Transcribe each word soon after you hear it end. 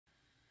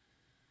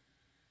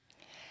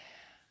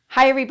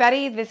Hi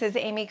everybody, this is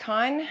Amy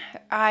Kahn.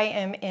 I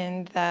am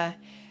in the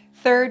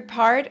third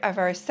part of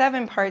our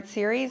 7-part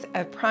series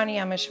of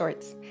pranayama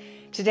shorts.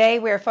 Today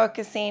we are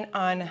focusing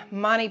on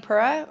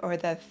Manipura, or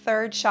the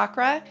third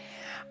chakra.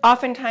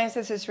 Oftentimes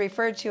this is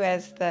referred to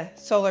as the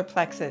solar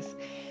plexus.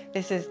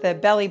 This is the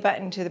belly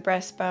button to the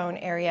breastbone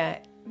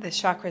area. The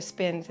chakra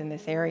spins in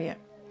this area.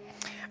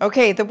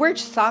 Okay, the word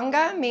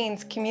Sangha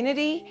means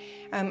community,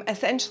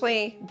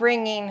 essentially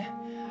bringing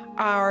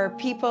our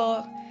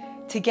people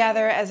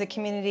together as a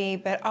community,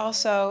 but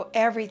also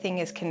everything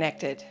is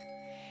connected.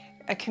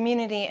 A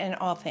community in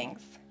all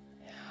things.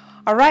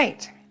 All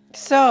right,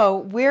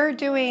 so we're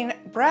doing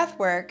breath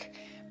work,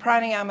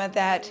 pranayama,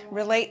 that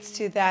relates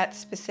to that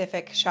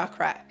specific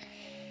chakra.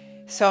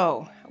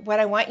 So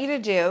what I want you to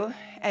do,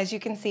 as you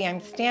can see,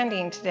 I'm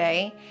standing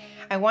today.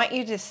 I want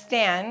you to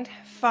stand,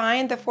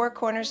 find the 4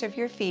 corners of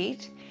your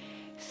feet,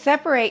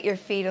 separate your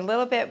feet a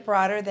little bit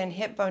broader than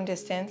hip bone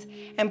distance,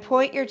 and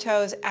point your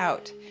toes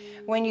out.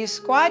 When you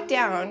squat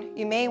down,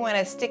 you may want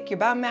to stick your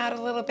bum out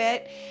a little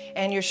bit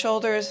and your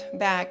shoulders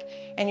back,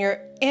 and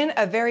you're in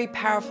a very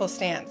powerful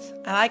stance.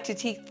 I like to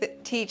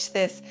teach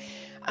this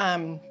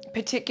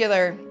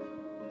particular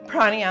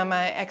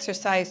pranayama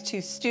exercise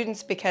to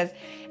students because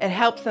it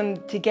helps them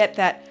to get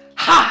that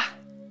ha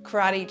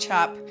karate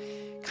chop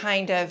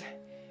kind of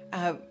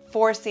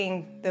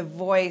forcing the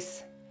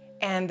voice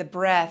and the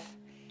breath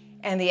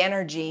and the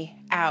energy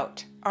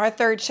out. Our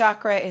third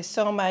chakra is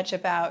so much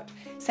about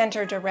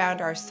centered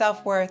around our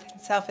self-worth and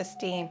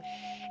self-esteem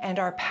and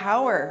our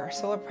power. Our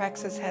solar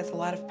plexus has a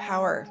lot of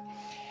power.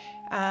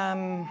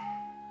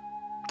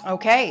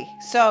 Okay,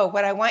 so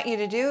what I want you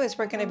to do is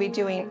we're going to be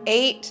doing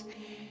 8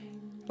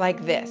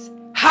 like this.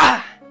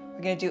 Ha!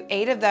 We're going to do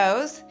 8 of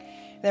those.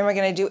 Then we're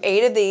going to do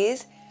 8 of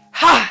these.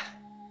 Ha!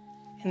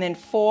 And then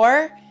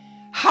 4.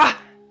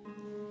 Ha!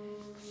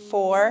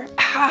 4.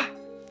 Ha!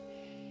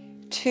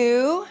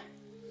 2,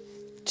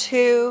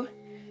 2,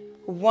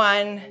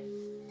 1,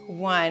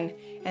 1.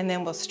 And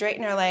then we'll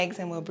straighten our legs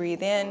and we'll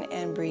breathe in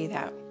and breathe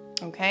out.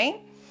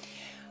 Okay?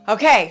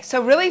 Okay,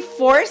 so really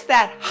force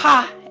that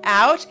ha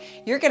out.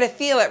 You're going to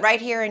feel it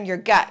right here in your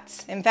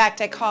guts. In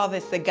fact, I call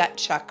this the gut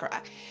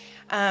chakra.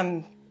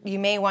 You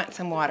may want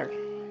some water.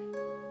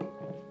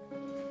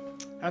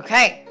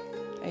 Okay,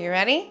 are you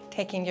ready?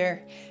 Taking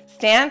your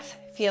stance,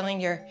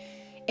 feeling your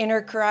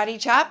inner karate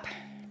chop.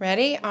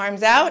 Ready?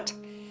 Arms out.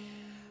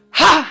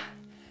 Ha!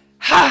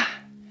 Ha!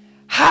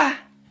 Ha!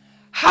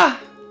 Ha!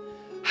 Ha!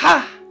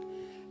 Ha!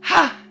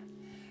 Ha!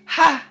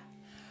 Ha!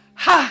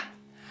 Ha!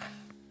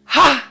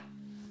 Ha!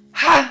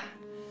 Ha!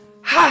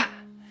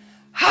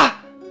 Ha!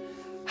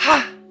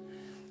 Ha!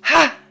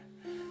 Ha!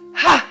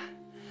 Ha!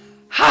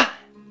 Ha!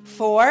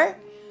 4.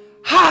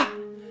 Ha!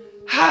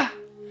 Ha!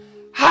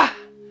 Ha!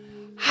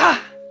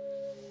 Ha!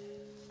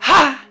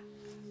 Ha!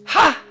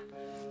 Ha!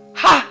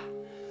 Ha!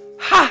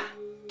 Ha!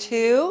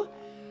 2.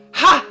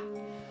 Ha!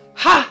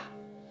 Ha!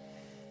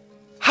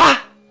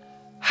 Ha!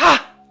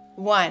 Ha!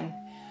 1.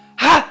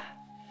 Ha!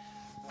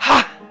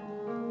 Ha!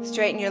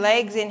 Straighten your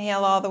legs.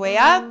 Inhale all the way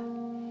up.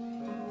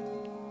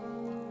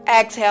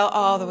 Exhale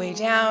all the way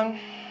down.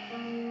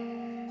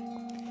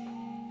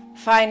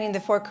 Finding the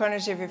 4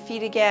 corners of your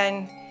feet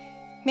again.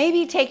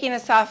 Maybe taking a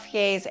soft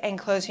gaze and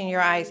closing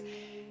your eyes.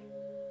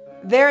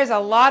 There is a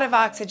lot of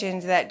oxygen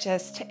that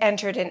just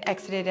entered and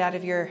exited out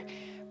of your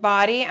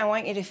body. I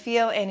want you to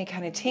feel any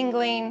kind of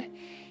tingling,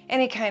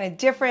 any kind of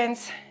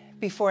difference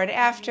before and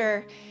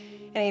after,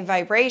 any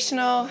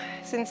vibrational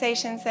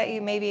sensations that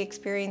you may be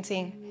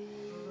experiencing.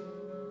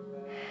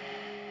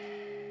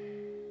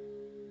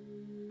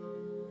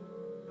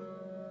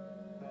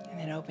 And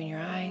then open your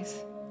eyes.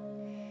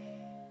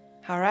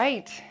 All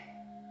right.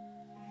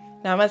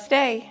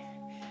 Namaste.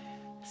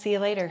 See you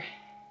later.